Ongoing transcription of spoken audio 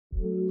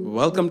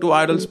Welcome to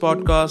IDALS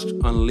podcast,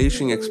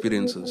 Unleashing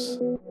Experiences.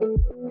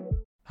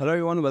 Hello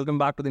everyone, welcome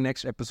back to the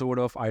next episode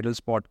of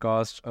IDALS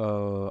podcast,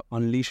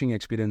 Unleashing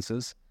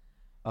Experiences.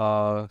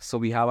 So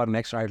we have our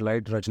next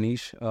idolite,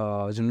 Rajneesh,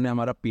 जिन्होंने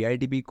हमारा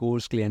PITP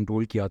course के लिए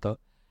enrol किया था.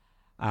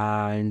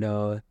 And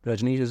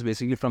Rajneesh is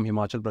basically from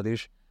Himachal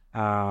Pradesh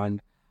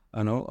and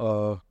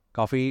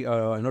काफ़ी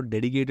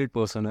dedicated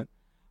person है.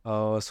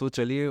 So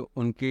चलिए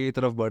उनके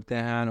तरफ बढ़ते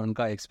हैं,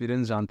 उनका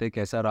एक्सपीरियंस जानते हैं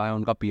कैसा रहा है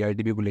उनका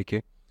PITP को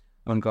लेके,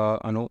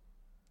 उनका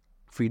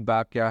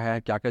फीडबैक क्या है,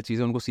 क्या क्या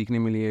चीज़ें उनको सीखने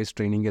मिली है इस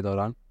ट्रेनिंग के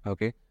दौरान.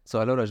 Okay, so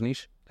hello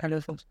Rajneesh. Hello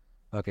sir.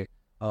 Okay,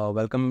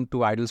 welcome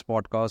to idols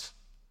podcast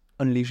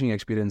unleashing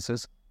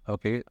experiences.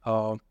 Okay,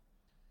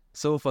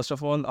 so first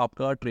of all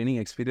आपका ट्रेनिंग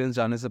एक्सपीरियंस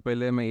जानने से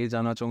पहले मैं ये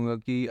जानना चाहूँगा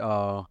कि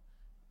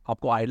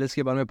आपको आइडल्स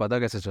के बारे में पता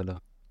कैसे चला?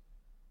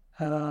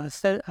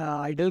 सर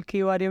आइडल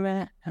के बारे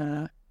में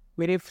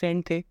मेरे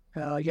फ्रेंड थे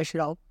यश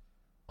राव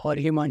और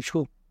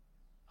हिमांशु,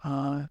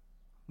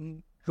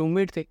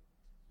 रूममेट थे,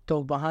 तो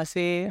वहाँ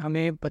से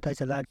हमें पता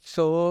चला.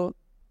 सो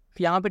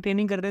यहाँ पे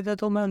ट्रेनिंग कर रहे थे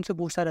तो मैं उनसे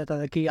पूछता रहता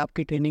था कि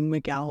आपकी ट्रेनिंग में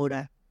क्या हो रहा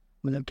है,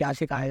 मतलब क्या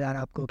सिखाया जा रहा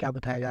है आपको, क्या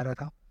बताया जा रहा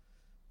था.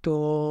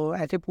 तो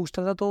ऐसे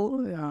पूछता था तो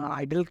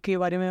आइडल के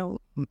बारे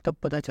में तब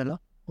पता चला,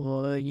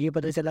 और ये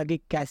पता चला कि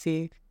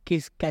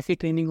कैसी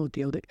ट्रेनिंग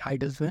होती है उधर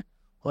आइडल्स में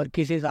और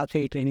किस हिसाब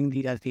से ये ट्रेनिंग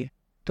दी जाती है.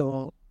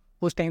 तो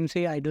उस टाइम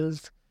से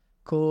आइडल्स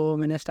को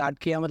मैंने स्टार्ट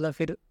किया. मतलब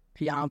फिर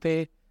यहाँ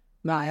पे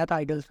मैं आया था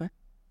आइडल्स में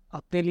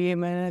अपने लिए,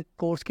 मैं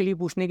कोर्स के लिए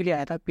पूछने के लिए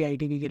आया था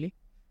PITP के लिए.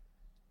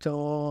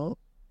 तो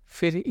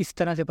फिर इस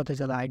तरह से पता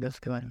चला आइडल्स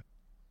के बारे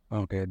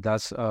में. Okay,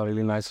 that's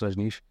really nice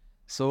Rajneesh.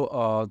 So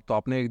तो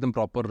आपने एकदम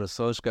प्रॉपर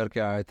रिसर्च करके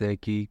आए थे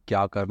कि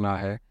क्या करना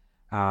है,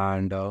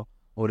 एंड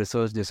वो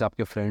रिसर्च जैसे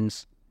आपके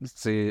फ्रेंड्स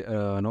से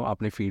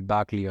आपने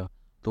फीडबैक लिया,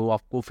 तो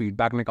आपको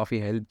फीडबैक ने काफ़ी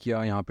हेल्प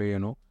किया यहाँ पे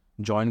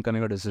ज्वाइन करने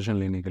का डिसीजन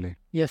लेने के लिए.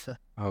 Yes sir.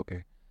 ओके,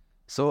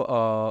 सो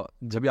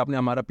जब भी आपने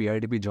हमारा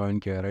PITP ज्वाइन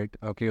किया, राइट?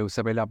 ओके,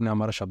 उससे पहले आपने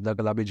हमारा शब्द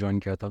कला भी ज्वाइन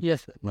किया था.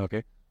 Yes sir.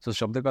 ओके, सो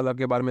शब्द कला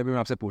के बारे में भी मैं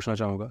आपसे पूछना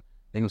चाहूँगा,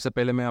 लेकिन उससे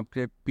पहले मैं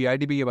आपके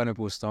PITP के बारे में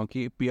पूछता हूँ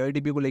कि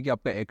PITP को लेके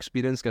आपका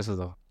एक्सपीरियंस कैसा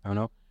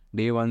था.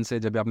 डे 1 से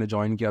जब आपने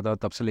ज्वाइन किया था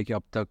तब से लेके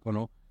अब तक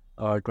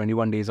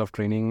 21 days of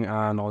training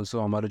and also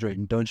हमारा जो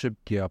इंटर्नशिप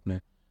किया आपने,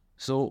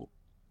 सो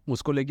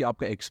उसको लेके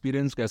आपका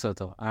एक्सपीरियंस कैसा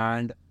था.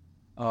 एंड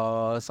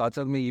साथ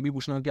साथ मैं ये भी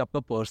पूछना कि आपका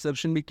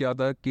परसेप्शन भी क्या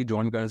था कि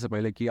ज्वाइन करने से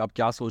पहले, कि आप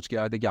क्या सोच के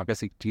आए थे, क्या क्या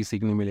चीज़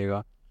सीखने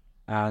मिलेगा,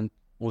 एंड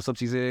वो सब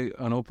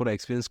चीज़ें पूरा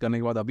एक्सपीरियंस करने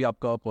के बाद अभी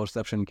आपका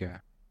परसेप्शन क्या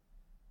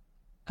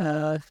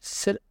है?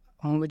 सर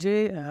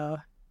मुझे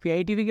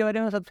PITP के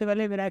बारे में सबसे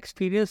पहले मेरा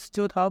एक्सपीरियंस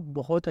जो था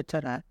बहुत अच्छा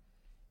रहा है.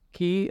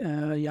 कि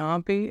यहाँ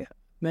पे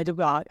मैं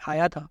जब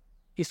आया था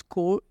इस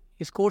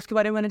कोर्स के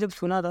बारे में मैंने जब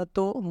सुना था,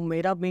 तो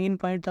मेरा मेन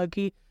पॉइंट था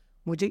कि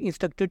मुझे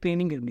इंस्ट्रक्टर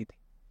ट्रेनिंग करनी थी.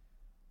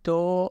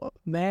 तो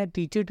मैं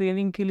टीचर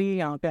ट्रेनिंग के लिए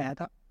यहाँ पे आया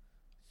था.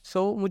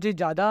 सो मुझे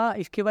ज़्यादा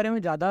इसके बारे में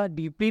ज़्यादा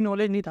डीपली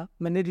नॉलेज नहीं था.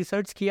 मैंने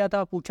रिसर्च किया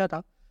था, पूछा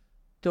था,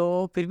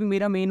 तो फिर भी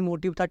मेरा मेन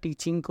मोटिव था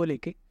टीचिंग को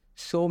लेके.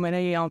 सो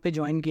मैंने यहाँ पे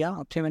ज्वाइन किया,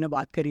 आपसे मैंने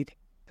बात करी थी,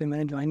 फिर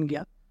मैंने ज्वाइन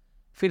किया.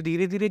 फिर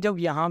धीरे धीरे जब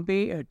यहाँ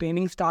पे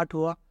ट्रेनिंग स्टार्ट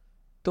हुआ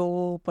तो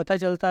पता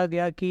चलता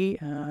गया कि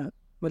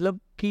मतलब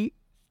कि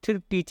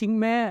सिर्फ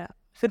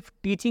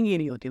टीचिंग ही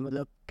नहीं होती,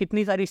 मतलब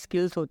कितनी सारी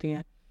स्किल्स होती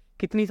हैं,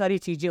 कितनी सारी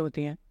चीज़ें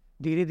होती हैं.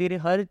 धीरे धीरे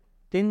हर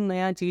दिन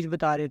नया चीज़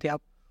बता रहे थे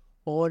आप,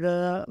 और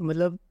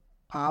मतलब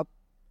आप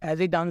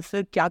एज ए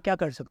डांसर क्या क्या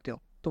कर सकते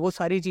हो. तो वो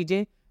सारी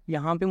चीज़ें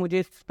यहाँ पे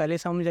मुझे पहले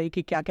समझ आई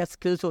कि क्या क्या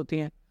स्किल्स होती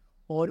हैं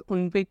और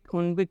उन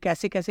पे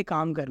कैसे कैसे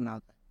काम करना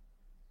आता है.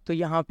 तो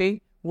यहाँ पे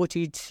वो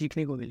चीज़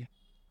सीखने को मिली.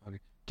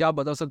 क्या आप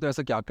बता सकते हो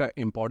ऐसा क्या क्या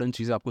इंपॉर्टेंट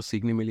चीज़ें आपको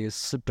सीखने मिली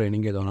इस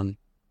ट्रेनिंग के दौरान?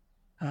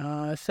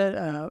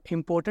 सर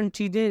इम्पोर्टेंट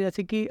चीज़ें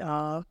जैसे कि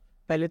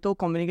पहले तो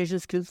कम्युनिकेशन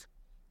स्किल्स,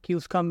 कि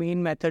उसका मेन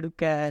मेथड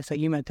क्या है,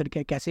 सही मेथड क्या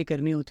है, कैसे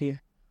करनी होती है.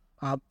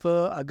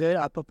 अगर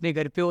आप अपने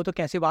घर पे हो तो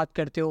कैसे बात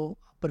करते हो,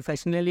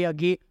 प्रोफेशनली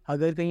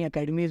अगर कहीं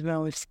एकेडमीज़ में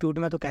हो, इंस्टीट्यूट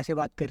में, तो कैसे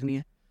बात करनी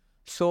है.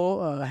 सो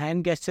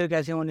हैंड गेस्चर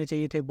कैसे होने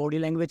चाहिए थे, बॉडी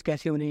लैंग्वेज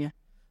कैसे होनी है.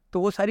 तो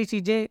वो सारी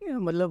चीज़ें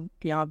मतलब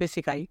यहाँ पे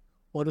सिखाई.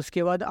 और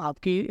उसके बाद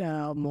आपकी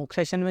मॉक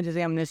सेशन में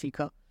जैसे हमने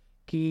सीखा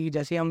कि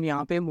जैसे हम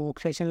यहाँ पे मॉक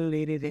सेशन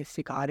ले रहे थे,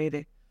 सिखा रहे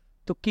थे,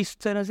 तो किस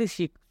तरह से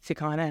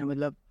सिखाना है,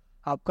 मतलब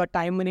आपका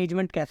टाइम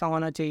मैनेजमेंट कैसा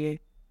होना चाहिए,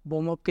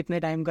 वार्म अप कितने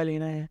टाइम का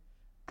लेना है,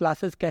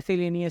 क्लासेस कैसे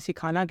लेनी है,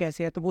 सिखाना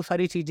कैसे है. तो वो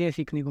सारी चीज़ें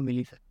सीखने को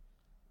मिली सर.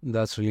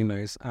 That's really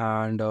nice.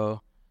 एंड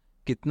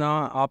कितना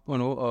आप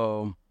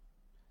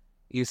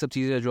ये सब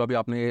चीज़ें जो अभी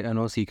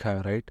आपने सीखा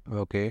है, राइट?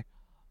 ओके,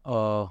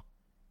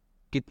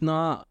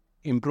 कितना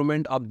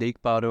इम्प्रूवमेंट आप देख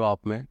पा रहे हो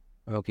आप में,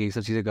 ओके, ये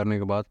सब चीज़ें करने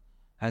के बाद,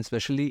 एंड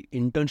स्पेशली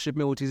इंटर्नशिप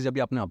में वो चीज़ें जब भी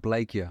आपने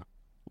अप्लाई किया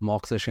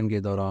मॉक सेशन के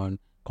दौरान,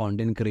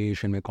 कंटेंट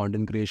क्रिएशन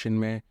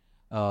में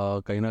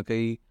कहीं ना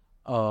कहीं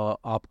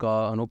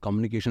आपका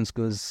कम्युनिकेशन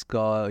स्किल्स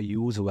का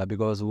यूज़ हुआ है,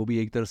 बिकॉज वो भी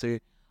एक तरह से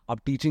आप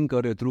टीचिंग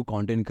कर रहे हो थ्रू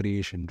कंटेंट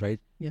क्रिएशन, राइट?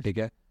 ठीक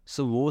है.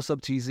 सो वो सब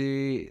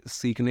चीज़ें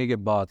सीखने के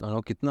बाद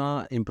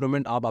कितना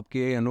इम्प्रूवमेंट आप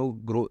आपके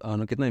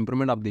कितना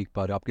इम्प्रूवमेंट आप देख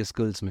पा रहे हो आपके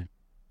स्किल्स में?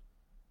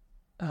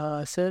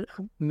 सर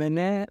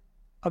मैंने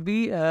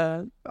अभी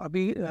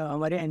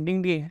हमारे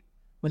एंडिंग डे है,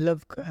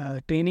 मतलब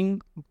ट्रेनिंग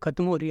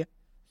ख़त्म हो रही है,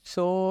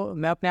 सो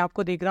मैं अपने आप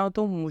को देख रहा हूँ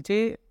तो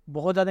मुझे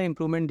बहुत ज़्यादा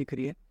इम्प्रूवमेंट दिख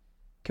रही है।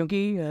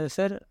 क्योंकि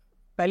सर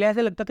पहले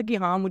ऐसे लगता था कि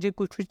हाँ मुझे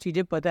कुछ कुछ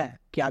चीज़ें पता है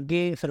कि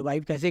आगे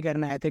सर्वाइव कैसे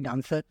करना है, ऐसे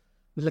डांसर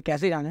मतलब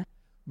कैसे जाना है,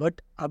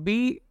 बट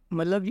अभी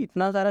मतलब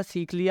इतना सारा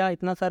सीख लिया,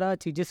 इतना सारा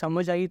चीज़ें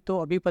समझ आई, तो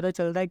अभी पता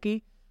चल रहा है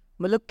कि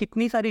मतलब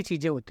कितनी सारी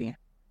चीज़ें होती हैं।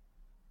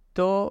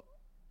 तो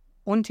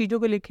उन चीज़ों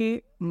को लेके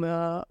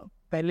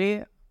पहले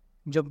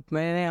जब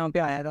मैंने यहाँ पे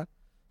आया था,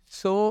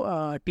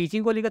 सो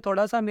टीचिंग को लेकर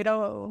थोड़ा सा मेरा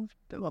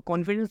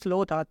कॉन्फिडेंस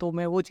लो था, तो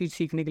मैं वो चीज़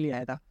सीखने के लिए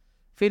आया था।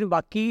 फिर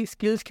बाकी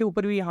स्किल्स के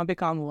ऊपर भी यहाँ पे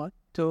काम हुआ,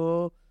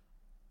 तो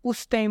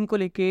उस टाइम को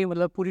लेके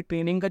मतलब पूरी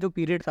ट्रेनिंग का जो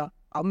पीरियड था,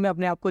 अब मैं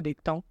अपने आप को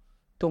देखता हूँ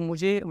तो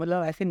मुझे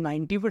मतलब ऐसे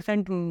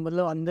 90%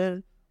 मतलब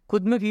अंदर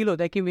खुद में फील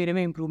होता है कि मेरे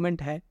में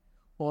इम्प्रूवमेंट है,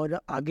 और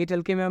आगे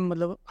चल के मैं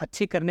मतलब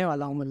अच्छे करने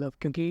वाला हूँ, मतलब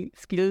क्योंकि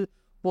स्किल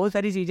बहुत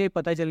सारी चीज़ें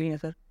पता चली हैं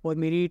सर, और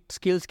मेरी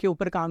स्किल्स के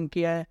ऊपर काम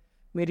किया है,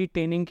 मेरी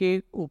ट्रेनिंग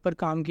के ऊपर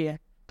काम किया है,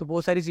 तो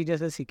बहुत सारी चीज़ें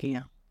सर सीखी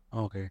हैं।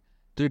 ओके,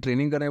 तो ये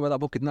ट्रेनिंग करने के बाद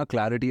आपको कितना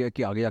क्लैरिटी है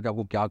कि आगे जाके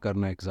आपको क्या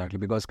करना है एग्जैक्टली?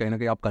 बिकॉज कहीं ना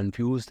कहीं आप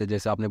कंफ्यूज थे,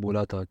 जैसे आपने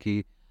बोला था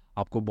कि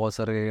आपको बहुत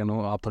सारे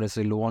आप थोड़े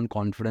से लो ऑन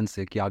कॉन्फिडेंस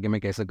थे कि आगे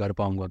मैं कैसे कर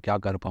पाऊंगा, क्या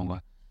कर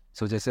पाऊंगा।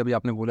 सो जैसे अभी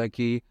आपने बोला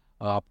कि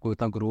आपको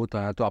इतना ग्रोथ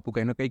आया, तो आपको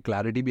कहीं ना कहीं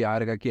क्लैरिटी भी आ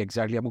रहेगा कि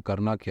एग्जैक्टली आपको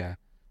करना क्या है।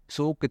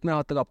 सो कितने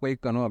हद तक आपको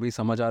एक अभी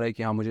समझ आ रहा है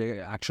कि हाँ मुझे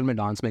एक्शन में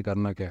डांस में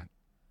करना क्या है?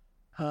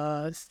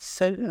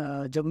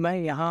 सर जब मैं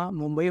यहाँ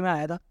मुंबई में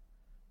आया था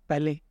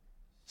पहले,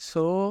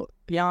 सो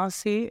यहाँ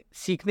से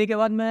सीखने के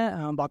बाद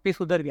मैं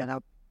वापस उधर गया था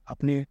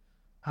अपने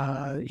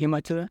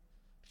हिमाचल में।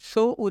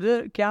 सो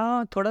उधर क्या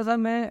थोड़ा सा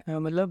मैं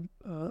मतलब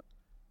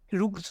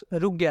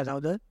रुक गया था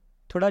उधर,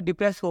 थोड़ा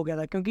डिप्रेस हो गया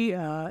था, क्योंकि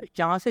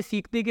यहाँ से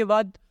सीखने के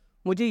बाद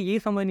मुझे ये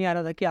समझ नहीं आ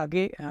रहा था कि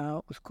आगे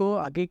उसको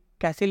आगे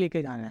कैसे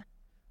लेके जाना है,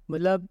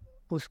 मतलब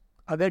उस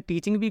अगर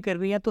टीचिंग भी कर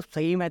रही है तो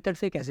सही मेथड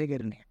से कैसे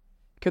करनी है।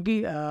 क्योंकि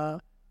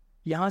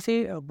यहाँ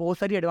से बहुत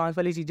सारी एडवांस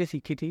वाली चीज़ें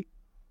सीखी थी,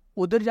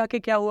 उधर जाके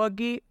क्या हुआ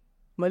कि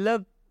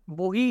मतलब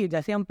वही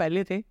जैसे हम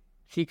पहले थे,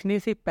 सीखने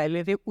से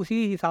पहले थे,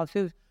 उसी हिसाब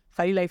से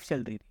सारी लाइफ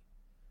चल रही थी।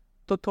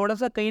 तो थोड़ा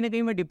सा कहीं ना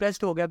कहीं मैं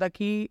डिप्रेस्ड हो गया था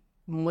कि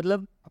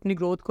मतलब अपनी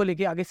ग्रोथ को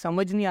लेके आगे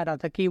समझ नहीं आ रहा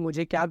था कि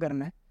मुझे क्या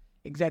करना है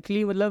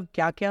एग्जैक्टली, मतलब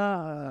क्या क्या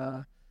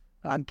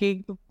आगे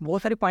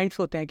बहुत सारे पॉइंट्स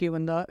होते हैं कि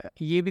बंदा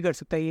ये भी कर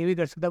सकता है, ये भी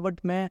कर सकता है, बट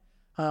मैं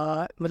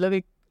मतलब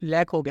एक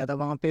लैक हो गया था,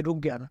 वहाँ पे रुक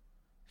गया था।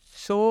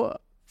 सो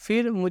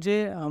फिर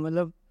मुझे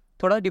मतलब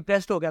थोड़ा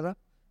डिप्रेस्ड हो गया था।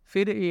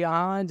 फिर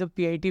यहाँ जब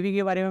पीआईटीवी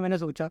के बारे में मैंने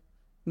सोचा,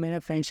 मैंने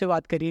फ्रेंड से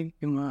बात करी,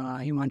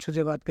 हिमांशु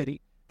से बात करी,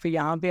 फिर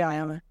यहाँ पे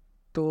आया मैं,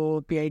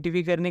 तो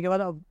पीआईटीवी करने के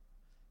बाद अब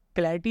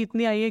क्लैरिटी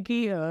इतनी आई है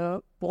कि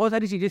बहुत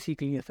सारी चीज़ें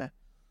सीख ली हैं सर।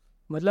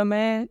 मतलब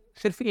मैं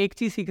सिर्फ एक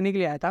चीज़ सीखने के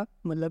लिए आया था,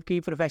 मतलब कि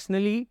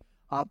प्रोफेशनली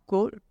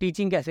आपको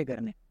टीचिंग कैसे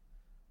करने,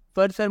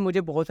 पर सर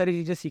मुझे बहुत सारी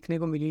चीज़ें सीखने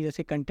को मिली,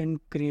 जैसे कंटेंट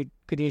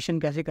क्रिएशन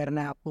कैसे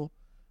करना है आपको।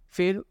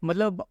 फिर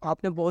मतलब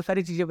आपने बहुत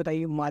सारी चीज़ें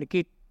बताई,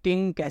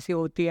 मार्केटिंग कैसे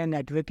होती है,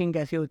 नेटवर्किंग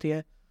कैसे होती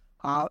है,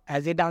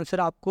 एज ए डांसर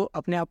आपको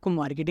अपने आप को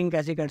मार्केटिंग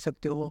कैसे कर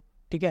सकते हो,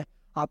 ठीक है,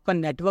 आपका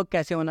नेटवर्क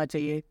कैसे होना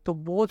चाहिए। तो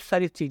बहुत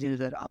सारी चीज़ें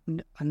सर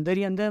आप अंदर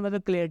ही अंदर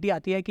मतलब क्लियरिटी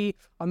आती है कि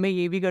अब मैं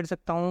ये भी कर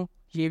सकता हूँ,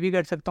 ये भी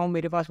कर सकता हूँ,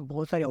 मेरे पास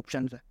बहुत सारे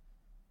ऑप्शंस हैं।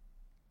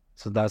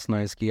 सो दैट्स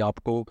नाइस कि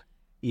आपको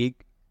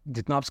एक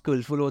जितना आप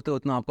स्किलफुल होते हो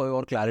उतना आपको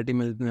और क्लैरिटी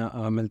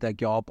मिलता है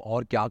कि आप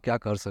और क्या क्या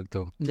कर सकते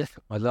हो। Yes.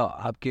 मतलब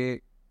आपके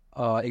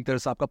एक तरह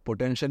से आपका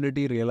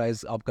पोटेंशियलिटी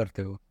रियलाइज आप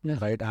करते हो,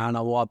 Yes. राइट? एंड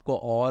वो आपको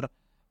और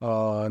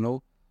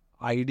नो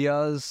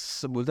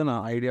आइडियाज़ बोलते हैं ना,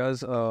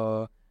 आइडियाज़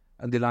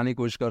दिलाने की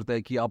कोशिश करता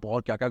है कि आप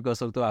और क्या क्या कर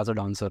सकते हो एज अ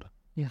डांसर।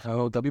 Yes.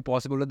 तभी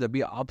पॉसिबल है जब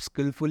भी आप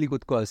स्किलफुली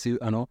खुद को ऐसी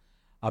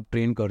आप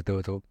ट्रेन करते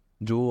हो, तो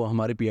जो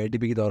हमारे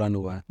पीआईटीपी के दौरान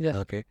हुआ है। Yes.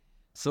 ओके,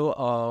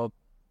 सो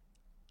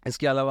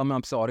इसके अलावा मैं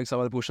आपसे और एक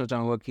सवाल पूछना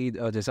चाहूँगा कि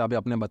जैसे अभी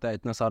आपने बताया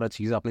इतना सारा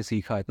चीज़ आपने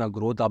सीखा, इतना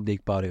ग्रोथ आप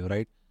देख पा रहे हो,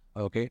 राइट?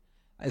 ओके,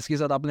 इसके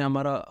साथ आपने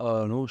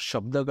हमारा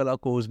शब्द कला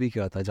कोर्स भी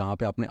किया था, जहाँ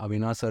पे आपने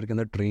अविनाश सर के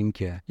अंदर ट्रेन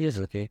किया है। Yes.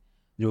 ओके,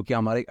 जो कि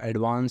हमारे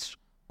एडवांस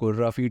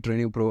कोरियोग्राफी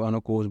ट्रेनिंग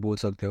कोर्स बोल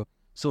सकते हो।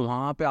 सो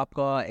वहाँ पे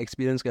आपका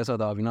एक्सपीरियंस कैसा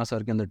था अविनाश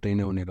सर के अंदर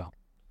ट्रेन होने का?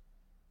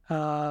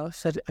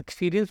 सर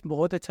एक्सपीरियंस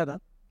बहुत अच्छा था,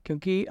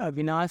 क्योंकि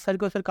अविनाश सर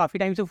को सर काफ़ी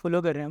टाइम से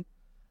फॉलो कर रहे हैं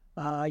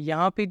हम।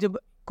 यहाँ पे जब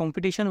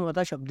कंपटीशन हुआ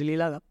था शब्द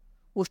लीला का,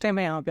 उस टाइम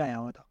मैं यहाँ पे आया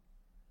हुआ था,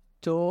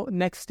 तो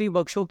नेक्स्ट डे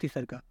वर्कशॉप थी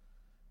सर का।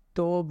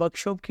 तो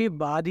वर्कशॉप के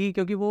बाद ही,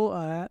 क्योंकि वो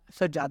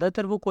सर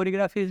ज़्यादातर वो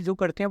कोरियोग्राफी जो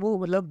करते हैं वो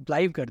मतलब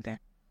लाइव करते हैं,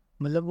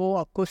 मतलब वो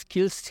आपको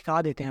स्किल्स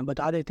सिखा देते हैं,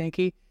 बता देते हैं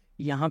कि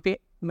यहाँ पे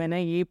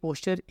मैंने ये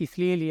पोस्चर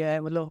इसलिए लिया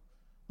है, मतलब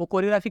वो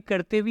कोरियोग्राफी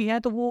करते भी हैं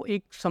तो वो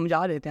एक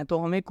समझा देते हैं, तो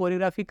हमें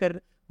कोरियोग्राफी कर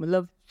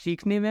मतलब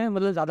सीखने में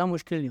मतलब ज़्यादा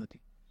मुश्किल नहीं होती।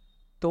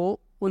 तो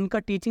उनका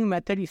टीचिंग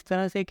मेथड इस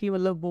तरह से कि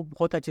मतलब वो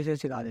बहुत अच्छे से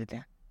सिखा देते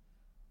हैं।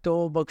 तो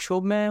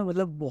वर्कशॉप में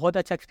मतलब बहुत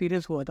अच्छा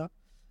एक्सपीरियंस हुआ था।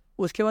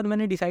 उसके बाद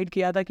मैंने डिसाइड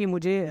किया था कि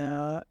मुझे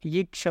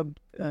ये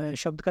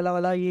शब्द कला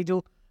वाला ये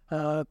जो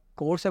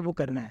कोर्स है वो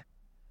करना है।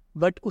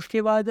 बट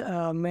उसके बाद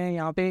मैं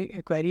यहाँ पे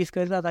क्वेरीज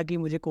कर रहा था कि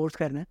मुझे कोर्स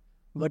करना है,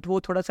 बट वो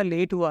थोड़ा सा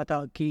लेट हुआ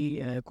था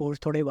कि कोर्स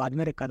थोड़े बाद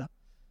में रखा था,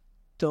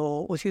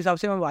 तो उस हिसाब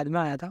से मैं बाद में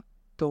आया था।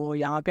 तो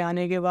यहाँ पे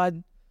आने के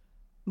बाद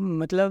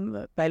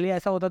मतलब पहले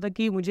ऐसा होता था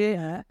कि मुझे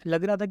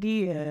लग रहा था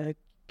कि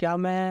क्या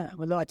मैं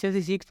मतलब अच्छे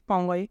से सीख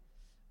पाऊँगा ये,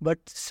 बट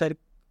सर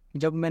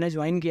जब मैंने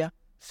ज्वाइन किया,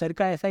 सर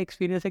का ऐसा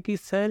एक्सपीरियंस है कि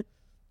सर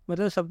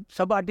मतलब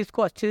सब आर्टिस्ट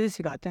को अच्छे से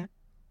सिखाते हैं।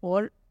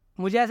 और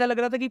मुझे ऐसा लग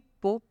रहा था कि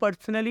वो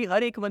पर्सनली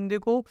हर एक बंदे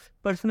को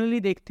पर्सनली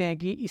देखते हैं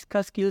कि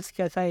इसका स्किल्स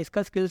कैसा है,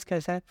 इसका स्किल्स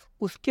कैसा है,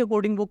 उसके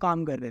अकॉर्डिंग वो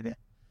काम कर रहे थे।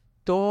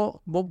 तो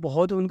वो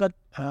बहुत उनका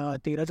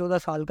 13-14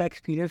 साल का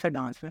एक्सपीरियंस है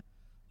डांस में,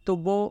 तो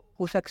वो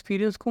उस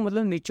एक्सपीरियंस को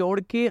मतलब निचोड़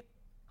के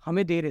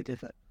हमें दे रहे थे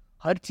सर,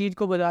 हर चीज़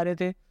को बता रहे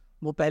थे।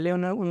 वो पहले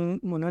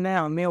उन्होंने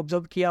हमें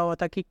ऑब्जर्व किया हुआ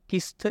था कि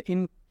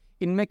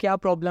इनमें क्या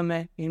प्रॉब्लम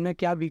है, इनमें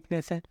क्या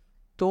वीकनेस है,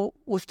 तो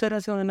उस तरह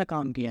से उन्होंने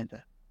काम किया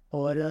था।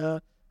 और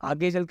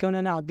आगे चल के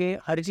उन्होंने आगे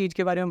हर चीज़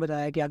के बारे में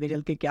बताया कि आगे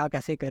चल के क्या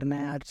कैसे करना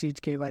है, हर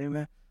चीज़ के बारे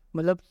में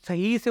मतलब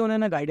सही से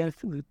उन्होंने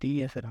गाइडेंस दी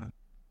है सर। हाँ,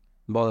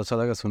 बहुत अच्छा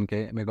लगा सुन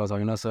के, बिकॉज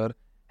ना सर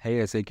है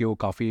ऐसे कि वो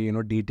काफ़ी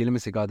डिटेल में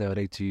सिखाते हैं हर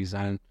एक चीज़।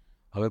 एंड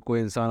अगर कोई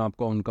इंसान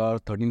आपको उनका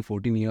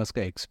 13-14 ईयर्स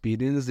का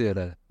एक्सपीरियंस दे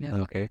रहा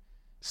है, ओके,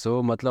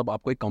 सो मतलब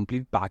आपको एक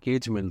कंप्लीट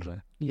पैकेज मिल रहा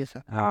है। Yes sir.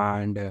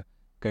 एंड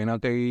कहीं ना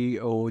कहीं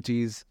वो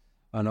चीज़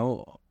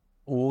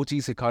वो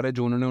चीज़ सिखा रहे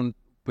जो उन्होंने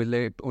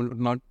पहले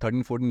नॉट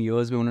 13-14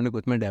 ईयर्स में उन्होंने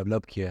खुद में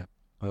डेवलप किया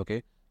है।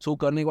 ओके, सो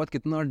करने के बाद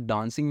कितना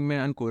डांसिंग में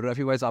एंड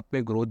कोरियोग्राफी वाइज आप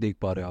पे ग्रोथ देख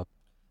पा रहे हो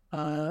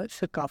आप?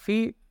 सर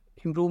काफ़ी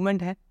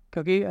इम्प्रूवमेंट है,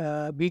 क्योंकि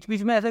बीच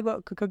बीच में ऐसा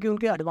क्योंकि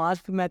उनके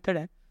एडवांस मेथड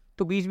है,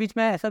 तो बीच बीच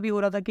में ऐसा भी हो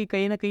रहा था कि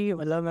कहीं ना कहीं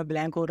मतलब मैं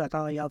ब्लैंक हो रहा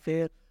था या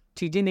फिर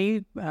चीज़ें नहीं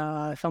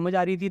समझ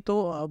आ रही थी,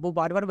 तो वो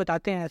बार बार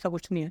बताते हैं, ऐसा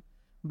कुछ नहीं है।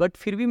 बट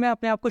फिर भी मैं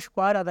अपने आप को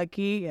छुपा रहा था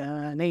कि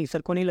नहीं,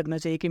 सर को नहीं लगना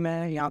चाहिए कि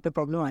मैं यहाँ पे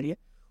प्रॉब्लम आ रही है।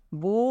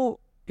 वो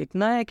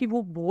इतना है कि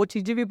वो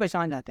चीज़ें भी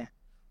पहचान जाते हैं,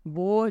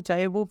 वो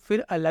चाहे वो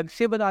फिर अलग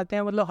से बताते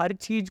हैं, मतलब हर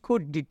चीज़ को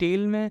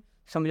डिटेल में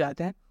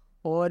समझाते हैं।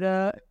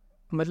 और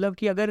मतलब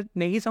कि अगर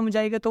नहीं समझ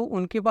आएगा तो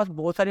उनके पास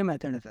बहुत सारे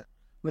मेथड हैं सर,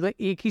 मतलब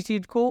एक ही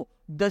चीज़ को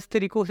 10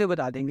 तरीक़ों से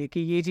बता देंगे कि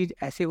ये चीज़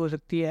ऐसे हो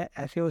सकती है,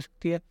 ऐसे हो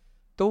सकती है,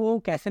 तो वो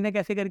कैसे न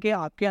कैसे करके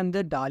आपके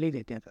अंदर डाल ही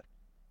देते हैं सर।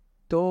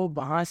 तो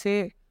वहाँ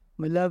से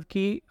मतलब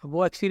कि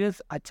वो एक्सपीरियंस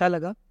अच्छा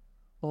लगा।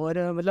 और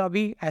मतलब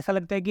अभी ऐसा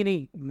लगता है कि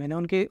नहीं, मैंने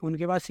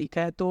उनके पास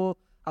सीखा है, तो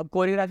अब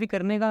कोरियोग्राफी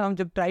करने का हम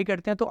जब ट्राई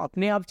करते हैं तो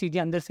अपने आप चीज़ें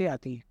अंदर से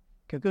आती हैं,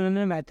 क्योंकि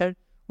उन्होंने मेथड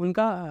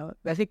उनका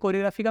वैसे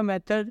कोरियोग्राफी का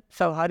मेथड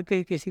सब हर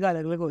किसी का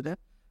अलग अलग होता है,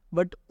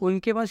 बट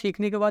उनके पास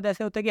सीखने के बाद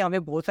ऐसा होता है कि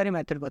हमें बहुत सारे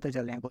मेथड पता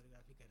चल रहे हैं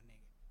कोरियोग्राफी करने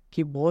के,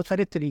 कि बहुत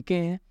सारे तरीके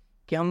हैं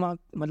कि हम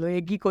मतलब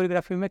एक ही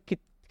कोरियोग्राफी में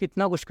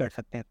कितना कुछ कर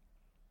सकते हैं।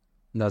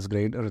 दैट्स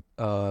ग्रेट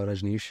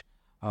रजनीश,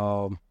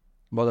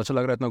 बहुत अच्छा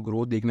लग रहा है इतना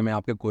ग्रोथ देखने में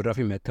आपके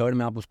कोरियोग्राफी मेथड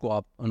में, आपको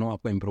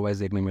आपको इम्प्रोवाइज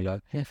देखने मिला।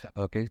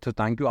 ओके, तो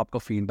थैंक यू आपका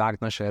फीडबैक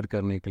इतना शेयर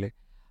करने के लिए।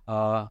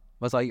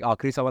 बस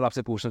आखिरी सवाल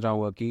आपसे पूछना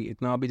चाहूँगा कि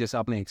इतना अभी जैसे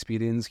आपने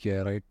एक्सपीरियंस किया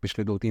है, राइट,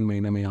 पिछले 2-3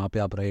 महीने में यहाँ पे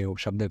आप रहे हो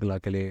शब्द कला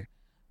के लिए,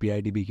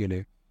 PIDB के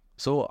लिए,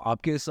 सो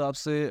आपके हिसाब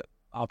से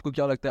आपको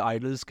क्या लगता है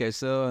आइडल्स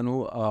कैसे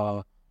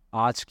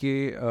आज के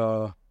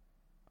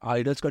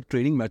आइडल्स का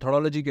ट्रेनिंग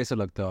मेथोडोलॉजी कैसे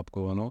लगता है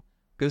आपको?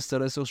 किस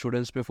तरह से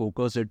स्टूडेंट्स पे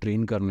फोकस है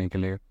ट्रेन करने के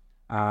लिए,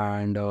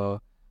 एंड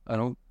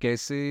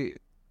कैसे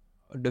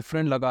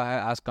डिफरेंट लगा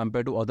है as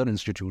compare to other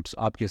institutes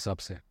आपके हिसाब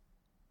से?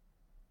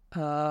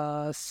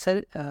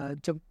 सर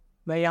जब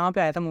मैं यहाँ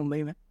पे आया था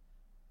मुंबई में,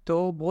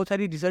 तो बहुत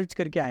सारी रिसर्च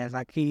करके आया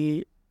था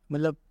कि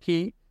मतलब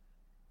कि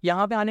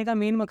यहाँ पे आने का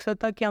मेन मकसद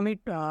था कि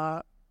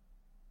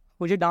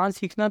मुझे डांस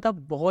सीखना था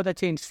बहुत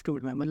अच्छे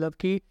इंस्टीट्यूट में, मतलब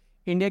कि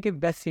इंडिया के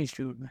बेस्ट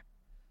इंस्टीट्यूट में।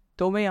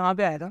 तो मैं यहाँ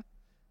पे आया था,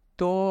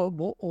 तो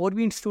वो और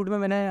भी इंस्टीट्यूट में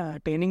मैंने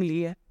ट्रेनिंग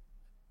ली है,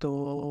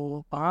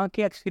 तो वहाँ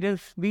के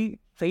एक्सपीरियंस भी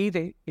सही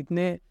थे,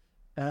 इतने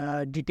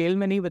डिटेल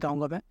में नहीं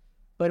बताऊँगा मैं,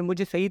 पर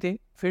मुझे सही थे।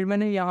 फिर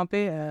मैंने यहाँ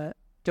पे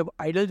जब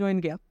आइडल ज्वाइन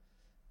किया,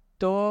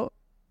 तो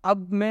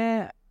अब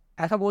मैं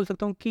ऐसा बोल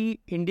सकता हूँ कि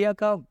इंडिया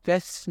का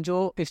बेस्ट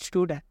जो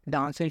इंस्टीट्यूट है,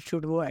 डांस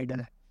इंस्टीट्यूट, वो आइडल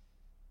है।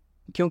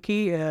 क्योंकि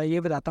ये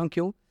बताता हूँ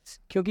क्यों,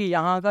 क्योंकि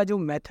यहाँ का जो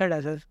मेथड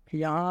है सर,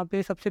 यहाँ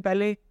पे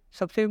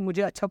सबसे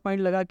मुझे अच्छा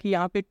पॉइंट लगा कि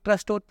यहाँ पे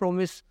ट्रस्ट और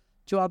प्रॉमिस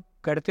जो आप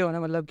करते हो ना,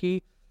 मतलब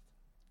कि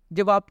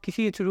जब आप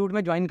किसी इंस्टीट्यूट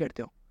में ज्वाइन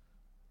करते हो,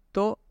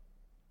 तो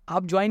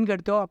आप ज्वाइन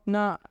करते हो,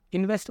 अपना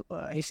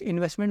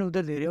इन्वेस्टमेंट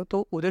उधर दे रहे हो,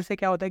 तो उधर से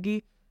क्या होता है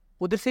कि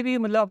उधर से भी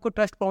मतलब आपको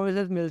ट्रस्ट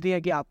प्रॉमिसेस मिलती है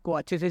कि आपको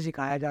अच्छे से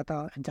सिखाया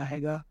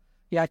जाएगा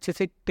या अच्छे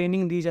से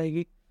ट्रेनिंग दी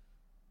जाएगी।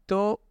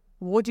 तो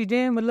वो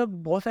चीज़ें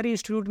मतलब बहुत सारी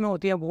इंस्टीट्यूट में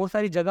होती हैं, बहुत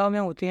सारी जगह में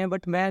होती हैं,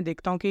 बट मैं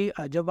देखता हूँ कि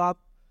जब आप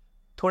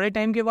थोड़े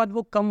टाइम के बाद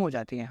वो कम हो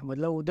जाती हैं,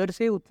 मतलब उधर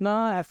से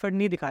उतना एफर्ट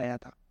नहीं दिखाया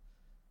जाता।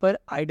 पर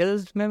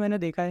आइडल्स में मैंने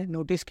देखा है,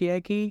 नोटिस किया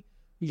है कि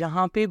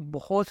यहाँ पे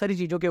बहुत सारी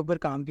चीज़ों के ऊपर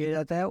काम किया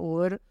जाता है,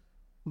 और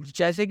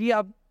जैसे कि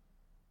आप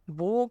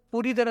वो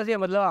पूरी तरह से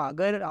मतलब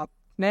अगर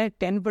आपने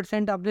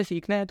 10% आपने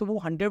सीखना है तो वो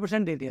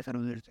 100% दे दिया सर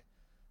उधर से,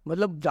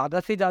 मतलब ज़्यादा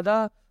से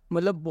ज़्यादा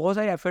मतलब बहुत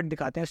सारे एफर्ट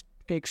दिखाते हैं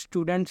एक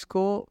स्टूडेंट्स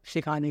को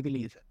सिखाने के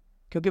लिए सर।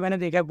 क्योंकि मैंने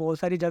देखा है बहुत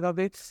सारी जगह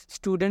पे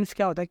स्टूडेंट्स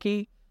क्या होता है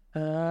कि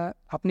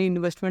अपनी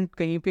इन्वेस्टमेंट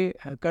कहीं पे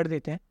कर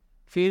देते हैं,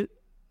 फिर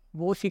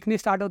वो सीखने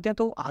स्टार्ट होते हैं,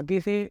 तो आगे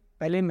से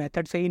पहले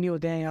मेथड सही नहीं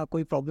होते हैं या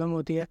कोई प्रॉब्लम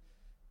होती है,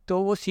 तो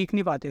वो सीख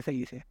नहीं पाते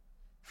सही से,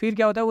 फिर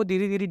क्या होता है वो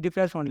धीरे धीरे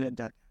डिप्रेस होने लग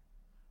जाते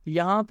हैं।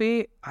 यहाँ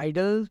पे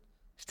आइडल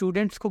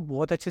स्टूडेंट्स को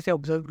बहुत अच्छे से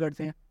ऑब्जर्व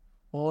करते हैं,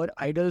 और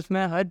आइडल्स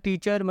में हर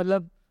टीचर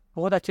मतलब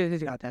बहुत अच्छे से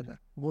सिखाता है सर।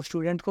 वो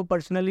स्टूडेंट्स को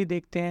पर्सनली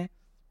देखते हैं,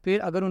 फिर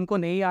अगर उनको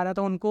नहीं आ रहा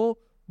तो उनको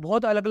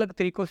बहुत अलग अलग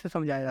तरीक़ों से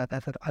समझाया जाता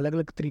है सर, अलग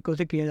अलग तरीक़ों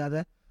से किया जाता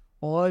है।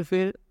 और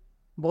फिर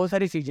बहुत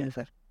सारी चीज़ें हैं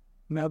सर,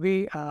 मैं अभी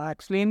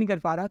एक्सप्लेन नहीं कर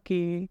पा रहा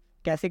कि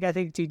कैसे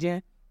कैसे चीज़ें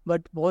हैं,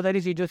 बट बहुत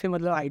सारी चीज़ों से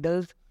मतलब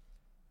आइडल्स,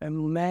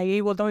 मैं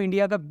यही बोलता हूँ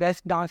इंडिया का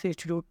बेस्ट डांस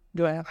इंस्टीट्यूट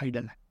जो है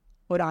आइडल है।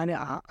 और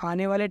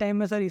आने वाले टाइम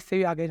में सर इससे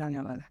भी आगे जाने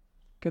वाला है,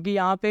 क्योंकि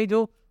यहाँ पे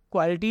जो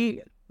क्वालिटी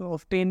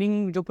ऑफ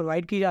ट्रेनिंग जो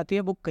प्रोवाइड की जाती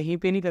है वो कहीं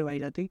पे नहीं करवाई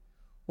जाती।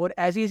 और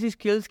ऐसी ऐसी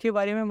स्किल्स के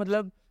बारे में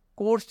मतलब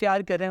कोर्स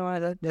तैयार कर रहे हैं वहाँ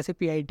सर, जैसे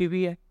PIT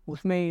भी है,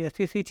 उसमें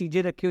ऐसी ऐसी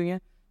चीज़ें रखी हुई हैं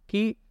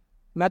कि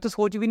मैं तो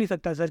सोच भी नहीं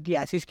सकता सर कि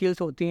ऐसी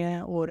स्किल्स होती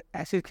हैं और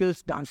ऐसी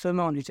स्किल्स डांसर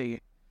में होनी चाहिए।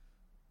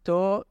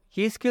 तो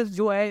ये स्किल्स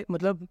जो है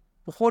मतलब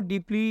बहुत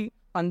डीपली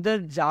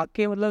अंदर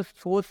जाके मतलब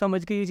सोच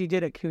समझ के ये चीज़ें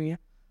रखी हुई हैं,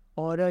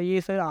 और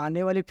ये सर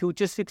आने वाले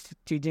फ्यूचरिस्टिक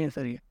चीज़ें हैं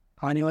सर, ये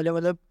आने वाले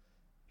मतलब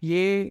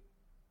ये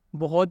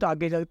बहुत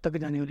आगे तक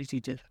जाने वाली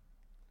चीज़ें।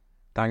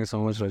 Thank you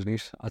so much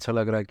Rajneesh, अच्छा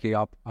लग रहा है कि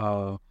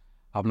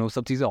आपने वो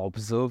सब चीज़ें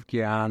ऑब्जर्व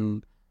किया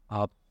एंड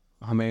आप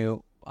हमें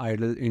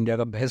आइडल इंडिया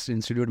का बेस्ट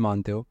इंस्टीट्यूट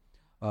मानते हो।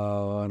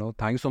 No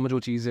thank you so much, वो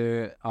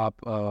चीज़ें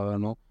आप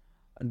नो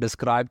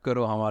डिस्क्राइब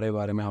करो हमारे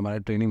बारे में, हमारे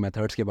ट्रेनिंग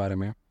मेथड्स के बारे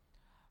में।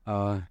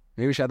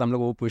 मे भी शायद हम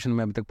लोग वो पोजीशन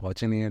में अभी तक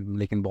पहुँचे नहीं है,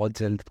 लेकिन बहुत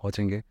जल्द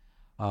पहुँचेंगे।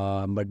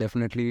 बट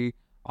डेफिनेटली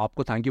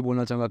आपको थैंक यू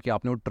बोलना चाहूँगा कि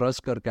आपने वो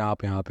ट्रस्ट करके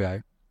आप यहाँ पे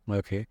आए।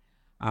 ओके,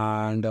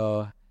 एंड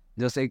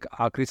जस्ट एक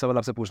आखिरी सवाल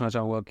आपसे पूछना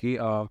चाहूँगा कि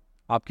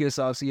आपके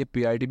हिसाब से ये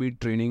PITB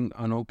ट्रेनिंग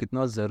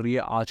कितना ज़रूरी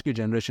है आज की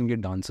जनरेशन के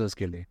डांसर्स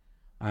के लिए,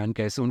 एंड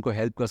कैसे उनको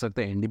हेल्प कर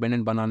सकते हैं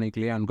इंडिपेंडेंट बनाने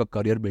के लिए एंड उनका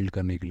करियर बिल्ड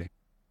करने के लिए?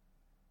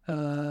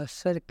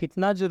 सर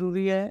कितना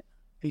ज़रूरी है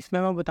इसमें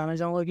मैं बताना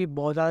चाहूँगा कि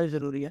बहुत ज़्यादा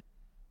ज़रूरी है,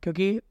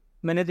 क्योंकि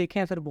मैंने देखे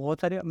हैं सर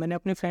बहुत सारे, मैंने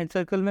अपने फ्रेंड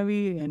सर्कल में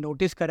भी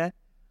नोटिस करा है,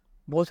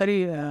 बहुत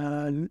सारी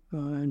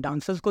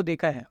डांसर्स को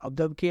देखा है,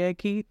 ऑब्जर्व किया है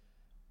कि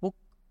वो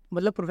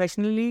मतलब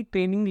प्रोफेशनली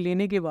ट्रेनिंग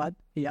लेने के बाद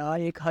या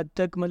एक हद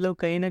तक मतलब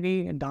कहीं ना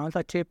कहीं डांस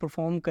अच्छे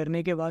परफॉर्म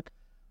करने के बाद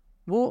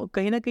वो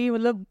कहीं ना कहीं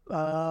मतलब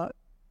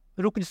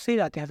रुक से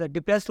जाते हैं सर,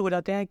 डिप्रेस्ड हो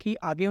जाते हैं कि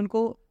आगे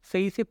उनको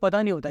सही से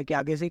पता नहीं होता कि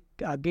आगे से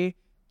आगे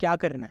क्या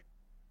करना है,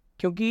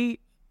 क्योंकि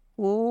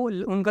वो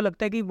उनको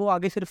लगता है कि वो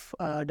आगे सिर्फ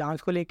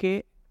डांस को लेके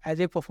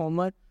एज ए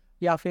परफॉर्मर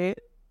या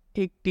फिर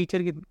एक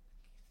टीचर की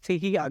से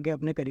ही आगे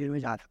अपने करियर में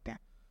जा सकते हैं।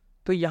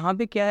 तो यहाँ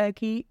पे क्या है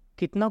कि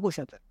कितना कुछ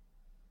है सर,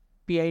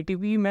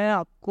 PITB में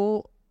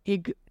आपको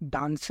एक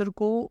डांसर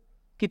को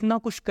कितना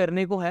कुछ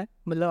करने को है,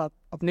 मतलब आप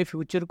अपने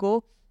फ्यूचर को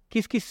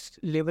किस किस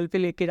लेवल पे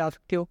लेके जा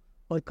सकते हो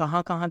और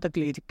कहाँ कहाँ तक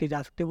लेके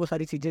जा सकते हो, वो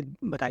सारी चीज़ें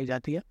बताई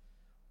जाती है।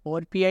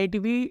 और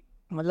PITB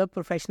मतलब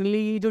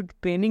प्रोफेशनली जो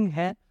ट्रेनिंग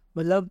है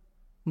मतलब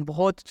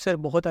बहुत सर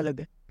बहुत अलग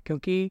है,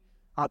 क्योंकि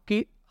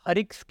आपकी हर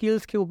एक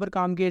स्किल्स के ऊपर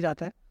काम किया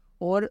जाता है,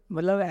 और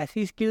मतलब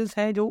ऐसी स्किल्स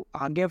हैं जो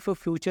आगे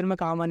फ्यूचर में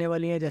काम आने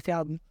वाली हैं। जैसे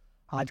आप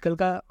आजकल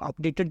का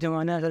अपडेटेड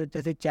ज़माना है सर,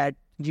 जैसे चैट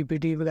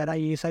GPT वगैरह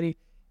ये सारी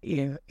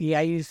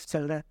AI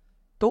चल रहा है,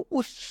 तो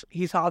उस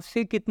हिसाब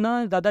से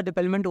कितना ज़्यादा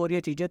डेवलपमेंट हो रही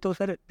है चीज़ें। तो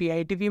सर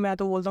PITB मैं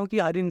तो बोलता हूँ कि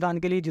हर इंसान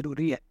के लिए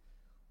ज़रूरी है,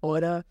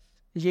 और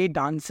ये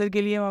डांसर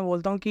के लिए मैं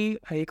बोलता हूँ कि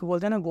एक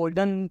बोलते हैं ना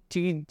गोल्डन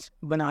चीज़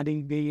बना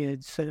दी गई है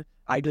सर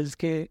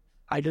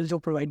आइडल्स जो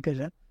प्रोवाइड कर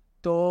रहा है।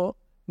 तो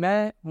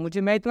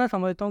मैं इतना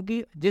समझता हूँ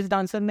कि जिस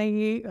डांसर ने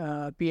ये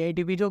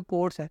PITB जो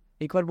कोर्स है,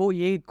 एक बार वो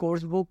ये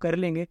कोर्स वो कर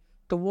लेंगे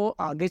तो वो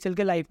आगे चल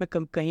के लाइफ में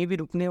कहीं भी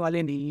रुकने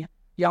वाले नहीं हैं,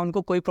 या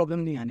उनको कोई प्रॉब्लम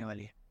नहीं आने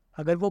वाली है।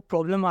 अगर वो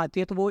प्रॉब्लम आती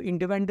है तो वो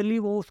इंडिपेंडेंटली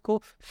वो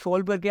उसको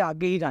सॉल्व करके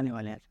आगे ही जाने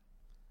वाले हैं।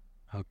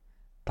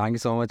 Thank you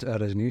so much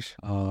Rajneesh,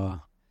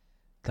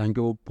 thank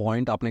you.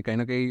 Point आपने कहीं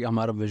ना कहीं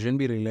हमारा विजन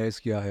भी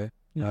रियलाइज़ किया है,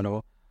 यू नो,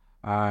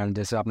 एंड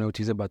जैसे आपने वो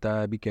चीज़ें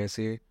बताया अभी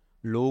कैसे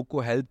लोगों को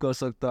हेल्प कर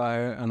सकता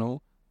है यू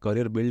नो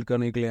करियर बिल्ड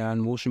करने के लिए,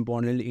 एंड मोस्ट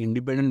इम्पॉर्टेंटली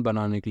इंडिपेंडेंट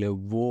बनाने के लिए,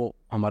 वो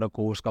हमारा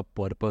कोर्स का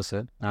पर्पस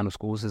है एंड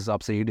उसको उस हिसाब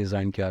से ही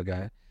डिज़ाइन किया गया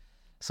है।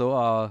 सो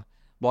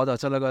बहुत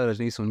अच्छा लगा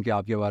रजनीश सुन के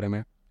आपके बारे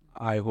में।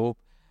 आई होप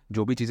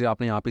जो भी चीज़ें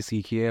आपने यहाँ पे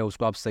सीखी है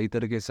उसको आप सही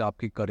तरीके से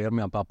आपके करियर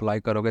में आप अप्लाई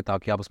करोगे,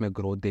 ताकि आप उसमें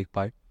ग्रोथ देख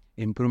पाए,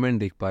 इम्प्रूवमेंट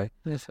देख पाए,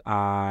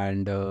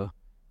 एंड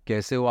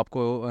कैसे वो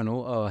आपको यू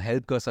नो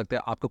हेल्प कर सकते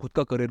हैं आपका खुद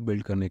का करियर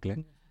बिल्ड करने के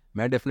लिए।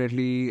 मैं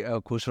डेफिनेटली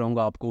खुश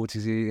रहूँगा आपको वो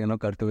चीज़ें यू नो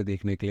करते हुए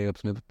देखने के लिए,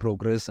 उसमें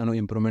प्रोग्रेस यू नो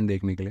इम्प्रूवमेंट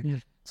देखने के लिए।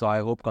 सो आई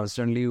होप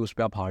कॉन्स्टेंटली उस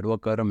पर आप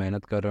हार्डवर्क कर रहे हो,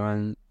 मेहनत कर रहे हो,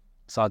 एंड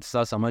साथ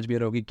साथ समझ भी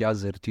रहे हो कि क्या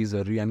चीज़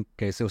ज़रूरी है एंड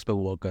कैसे उस पर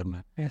वर्क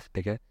करना है।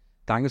 ठीक है,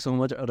 thank you so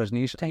much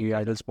Rajneesh, ये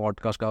आइडल्स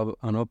पॉडकास्ट का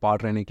यू नो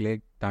पार्ट रहने के लिए।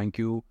 थैंक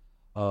यू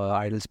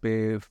आइडल्स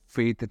पे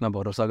फेथ इतना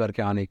भरोसा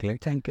करके आने के लिए।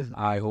 Thank you.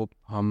 आई होप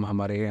हम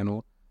हमारे यू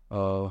नो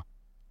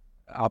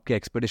आपके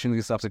एक्सपेक्टेशन के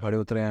हिसाब से खड़े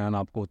उतरे हैं एंड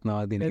आपको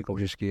उतना देने की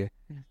कोशिश की है।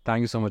 Thank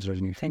you so much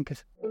Rajneesh. Thank you.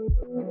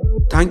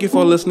 Thank you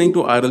for listening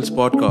to IDALS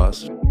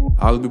podcast.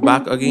 I'll be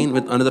back again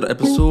with another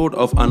episode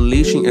of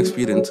Unleashing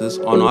Experiences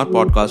on our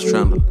podcast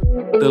channel.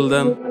 Till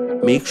then,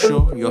 make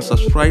sure you're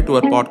subscribed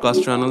to our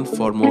podcast channel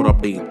for more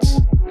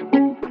updates.